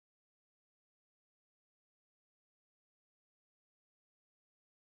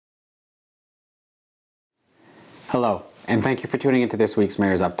Hello, and thank you for tuning into this week's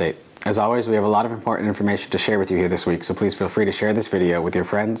Mayor's Update. As always, we have a lot of important information to share with you here this week, so please feel free to share this video with your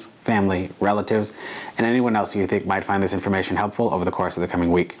friends, family, relatives, and anyone else who you think might find this information helpful over the course of the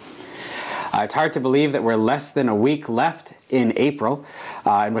coming week. It's hard to believe that we're less than a week left in April,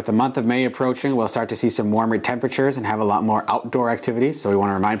 and with the month of May approaching, we'll start to see some warmer temperatures and have a lot more outdoor activities. So we want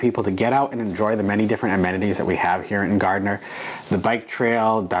to remind people to get out and enjoy the many different amenities that we have here in Gardner. The bike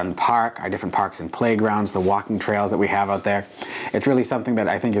trail, Dunn Park, our different parks and playgrounds, the walking trails that we have out there. It's really something that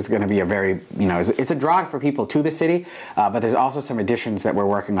I think is going to be a very, it's a draw for people to the city, but there's also some additions that we're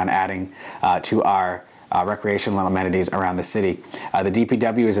working on adding to our recreational amenities around the city. The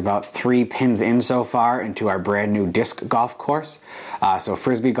DPW is about 3 pins in so far into our brand new disc golf course. So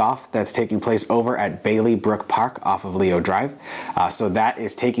Frisbee golf that's taking place over at Bailey Brook Park off of Leo Drive. So that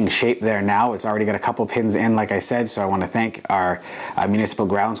is taking shape there now. It's already got a couple pins in, like I said, so I want to thank our municipal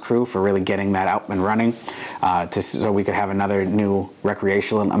grounds crew for really getting that out and running so we could have another new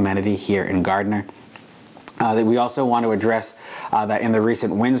recreational amenity here in Gardner. We also want to address that in the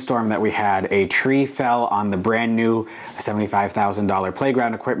recent windstorm that we had, a tree fell on the brand new $75,000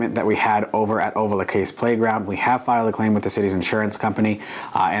 playground equipment that we had over at Oval Case Playground. We have filed a claim with the city's insurance company,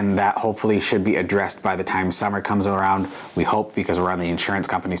 and that hopefully should be addressed by the time summer comes around. We hope, because we're on the insurance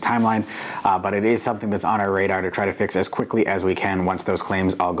company's timeline, but it is something that's on our radar to try to fix as quickly as we can once those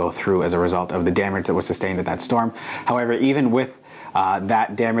claims all go through as a result of the damage that was sustained at that storm. However, even with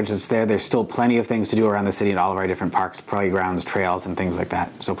that damage that's there, there's still plenty of things to do around the city in all of our different parks, playgrounds, trails, and things like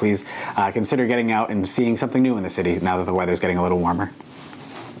that. So please consider getting out and seeing something new in the city now that the weather's getting a little warmer.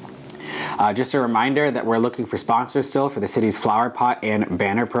 Just a reminder that we're looking for sponsors still for the city's flower pot and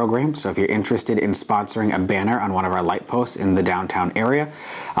banner program. So if you're interested in sponsoring a banner on one of our light posts in the downtown area,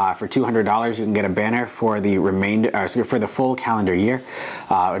 for $200 you can get a banner for the for the full calendar year,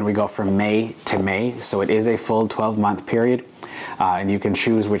 and we go from May to May. So it is a full 12-month period, and you can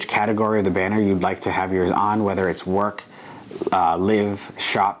choose which category of the banner you'd like to have yours on, whether it's work, live,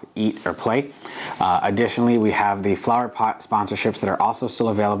 shop, eat, or play. Additionally, we have the flower pot sponsorships that are also still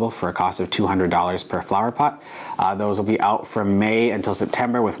available for a cost of $200 per flower pot. Those will be out from May until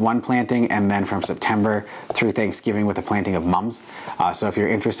September with one planting, and then from September through Thanksgiving with the planting of mums. So if you're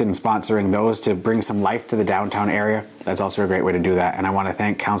interested in sponsoring those to bring some life to the downtown area, that's also a great way to do that. And I want to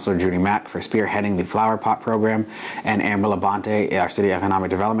thank Councillor Judy Mack for spearheading the flower pot program, and Amber Labonte, our City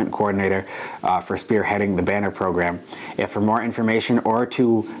Economic Development Coordinator, for spearheading the banner program. If for more information or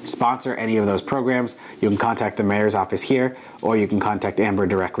to sponsor any of those programs, you can contact the Mayor's office here, or you can contact Amber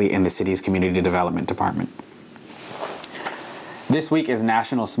directly in the city's Community Development Department. This week is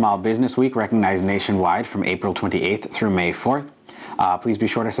National Small Business Week, recognized nationwide from April 28th through May 4th. Please be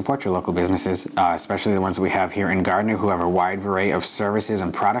sure to support your local businesses, especially the ones that we have here in Gardner, who have a wide array of services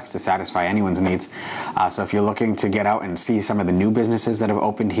and products to satisfy anyone's needs. So if you're looking to get out and see some of the new businesses that have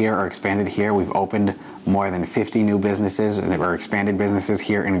opened here or expanded here, we've opened more than 50 new businesses or expanded businesses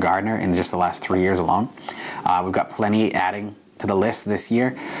here in Gardner in just the last 3 years alone. We've got plenty adding to the list this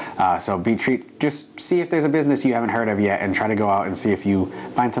year, so just see if there's a business you haven't heard of yet and try to go out and see if you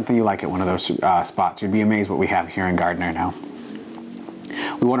find something you like at one of those spots. You'd be amazed what we have here in Gardner now.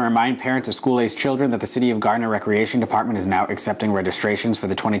 We want to remind parents of school-aged children that the City of Gardner Recreation Department is now accepting registrations for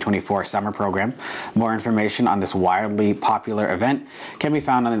the 2024 summer program. More information on this wildly popular event can be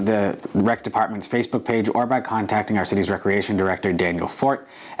found on the Rec Department's Facebook page or by contacting our city's Recreation Director, Daniel Fort,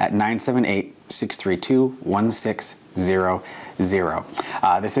 at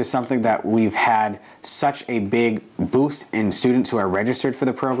 978-632-1600. This is something that we've had such a big boost in students who are registered for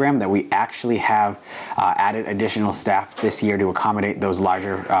the program that we actually have added additional staff this year to accommodate those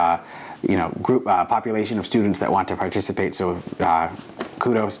larger group population of students that want to participate. So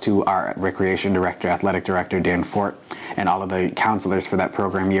kudos to our Recreation Director, Athletic Director Dan Fort, and all of the counselors for that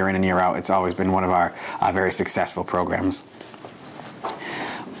program year in and year out. It's always been one of our very successful programs.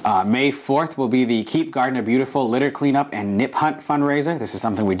 May 4th will be the Keep Gardner Beautiful Litter Cleanup and Nip Hunt fundraiser. This is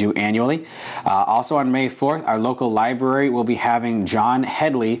something we do annually. Also on May 4th, our local library will be having John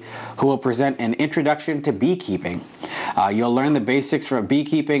Headley, who will present an introduction to beekeeping. You'll learn the basics for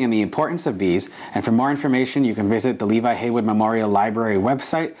beekeeping and the importance of bees. And for more information, you can visit the Levi Haywood Memorial Library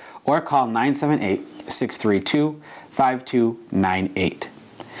website or call 978-632-5298.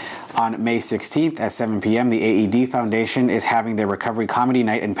 On May 16th at 7 p.m., the AED Foundation is having their Recovery Comedy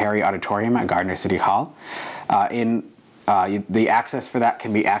Night in Perry Auditorium at Gardner City Hall. The access for that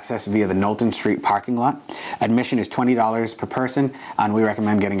can be accessed via the Knowlton Street parking lot. Admission is $20 per person, and we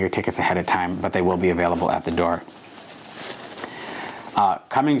recommend getting your tickets ahead of time, but they will be available at the door.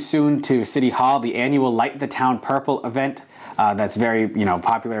 Coming soon to City Hall, the annual Light the Town Purple event that's very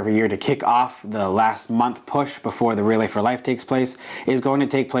popular every year to kick off the last month push before the Relay for Life takes place, is going to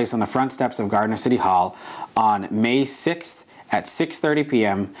take place on the front steps of Gardner City Hall on May 6th at 6:30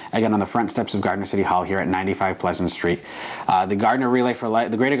 p.m. again on the front steps of Gardner City Hall here at 95 Pleasant Street. The Gardner Relay for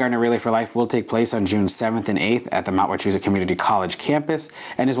Life, the Greater Gardner Relay for Life, will take place on June 7th and 8th at the Mount Wachusett Community College campus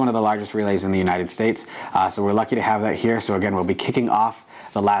and is one of the largest relays in the United States. So we're lucky to have that here. So again, we'll be kicking off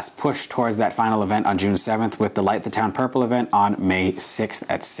the last push towards that final event on June 7th with the Light the Town Purple event on May 6th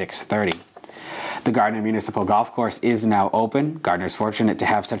at 6:30. The Gardner Municipal Golf Course is now open. Gardner's fortunate to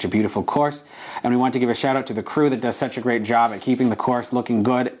have such a beautiful course, and we want to give a shout out to the crew that does such a great job at keeping the course looking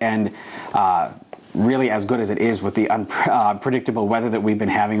good and really as good as it is with the unpredictable weather that we've been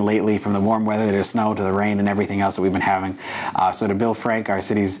having lately, from the warm weather to the snow to the rain and everything else that we've been having. So to Bill Frank, our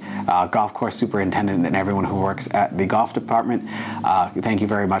city's golf course superintendent, and everyone who works at the golf department, thank you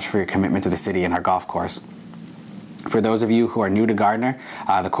very much for your commitment to the city and our golf course. For those of you who are new to Gardner,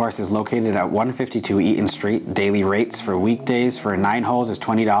 the course is located at 152 Eaton Street. Daily rates for weekdays for 9 holes is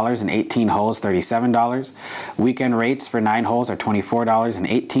 $20 and 18 holes $37. Weekend rates for 9 holes are $24 and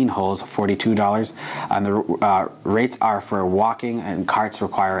 18 holes $42. And the rates are for walking, and carts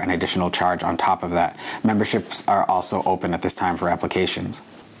require an additional charge on top of that. Memberships are also open at this time for applications.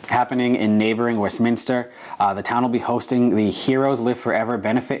 Happening in neighboring Westminster, the town will be hosting the Heroes Live Forever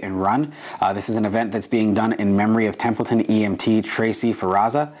Benefit and Run. This is an event that's being done in memory of Templeton EMT Tracy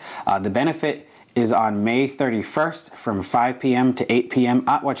Ferraza. The benefit is on May 31st from 5 p.m. to 8 p.m.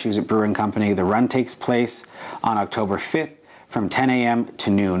 at Wachusett Brewing Company. The run takes place on October 5th from 10 a.m. to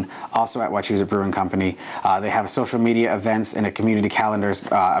noon, also at Wachusett Brewing Company. They have social media events, and a community calendars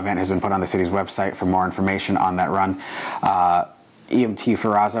event has been put on the city's website for more information on that run. EMT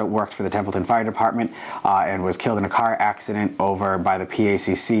Ferraza worked for the Templeton Fire Department and was killed in a car accident over by the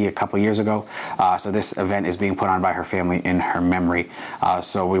PACC a couple years ago. So this event is being put on by her family in her memory.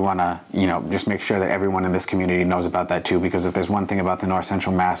 So we want to, just make sure that everyone in this community knows about that too, because if there's one thing about the North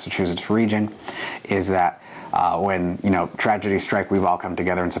Central Massachusetts region, is that when tragedies strike, we've all come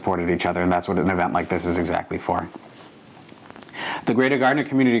together and supported each other, and that's what an event like this is exactly for. The Greater Gardner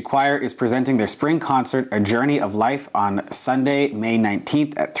Community Choir is presenting their spring concert, A Journey of Life, on Sunday, May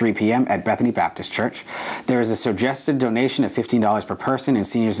 19th at 3 p.m. at Bethany Baptist Church. There is a suggested donation of $15 per person, and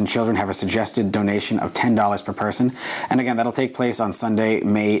seniors and children have a suggested donation of $10 per person. And again, that'll take place on Sunday,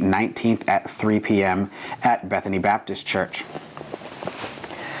 May 19th at 3 p.m. at Bethany Baptist Church.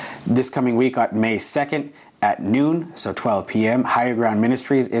 This coming week on May 2nd, at noon, so 12 p.m., Higher Ground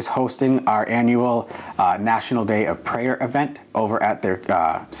Ministries is hosting our annual National Day of Prayer event over at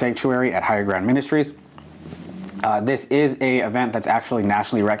their sanctuary at Higher Ground Ministries. This is an event that's actually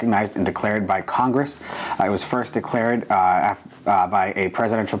nationally recognized and declared by Congress. It was first declared by a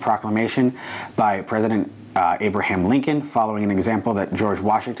presidential proclamation by President Abraham Lincoln, following an example that George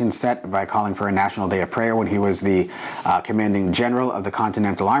Washington set by calling for a National Day of Prayer when he was the commanding general of the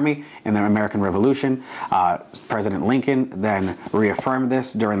Continental Army in the American Revolution. President Lincoln then reaffirmed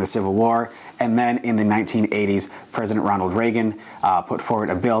this during the Civil War, and then in the 1980s, President Ronald Reagan put forward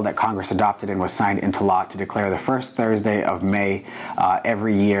a bill that Congress adopted and was signed into law to declare the first Thursday of May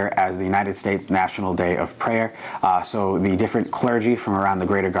every year as the United States National Day of Prayer. So the different clergy from around the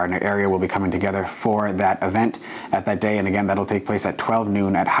Greater Gardner area will be coming together for that event at that day, and again, that'll take place at 12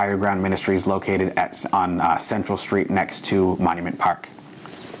 noon at Higher Ground Ministries, located on Central Street next to Monument Park.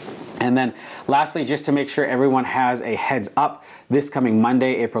 And then lastly, just to make sure everyone has a heads up, this coming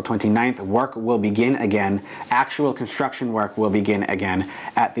Monday, April 29th, work will begin again. Actual construction work will begin again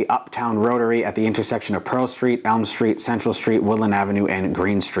at the Uptown Rotary at the intersection of Pearl Street, Elm Street, Central Street, Woodland Avenue, and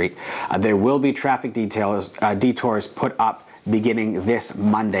Green Street. There will be traffic detours put up beginning this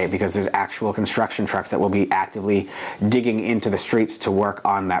Monday, because there's actual construction trucks that will be actively digging into the streets to work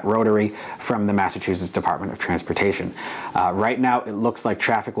on that rotary from the Massachusetts Department of Transportation. Right now, it looks like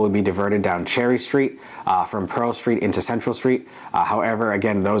traffic will be diverted down Cherry Street from Pearl Street into Central Street. However,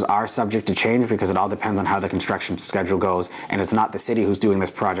 again, those are subject to change because it all depends on how the construction schedule goes, and it's not the city who's doing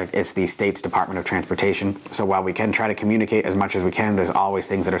this project, it's the state's Department of Transportation. So while we can try to communicate as much as we can, there's always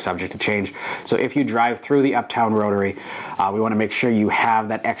things that are subject to change. So if you drive through the Uptown Rotary, we want to make sure you have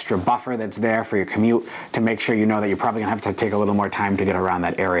that extra buffer that's there for your commute to make sure you know that you're probably going to have to take a little more time to get around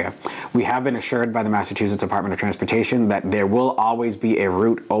that area. We have been assured by the Massachusetts Department of Transportation that there will always be a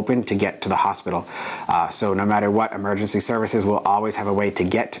route open to get to the hospital. So no matter what, emergency services will always have a way to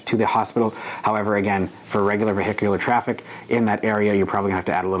get to the hospital. However, again, for regular vehicular traffic in that area, you're probably going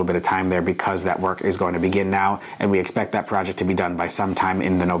to have to add a little bit of time there because that work is going to begin now, and we expect that project to be done by sometime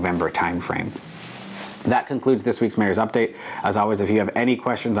in the November time frame. That concludes this week's Mayor's Update. As always, if you have any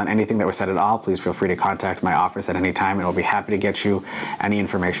questions on anything that was said at all, please feel free to contact my office at any time, and we'll be happy to get you any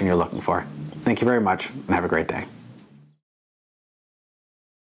information you're looking for. Thank you very much, and have a great day.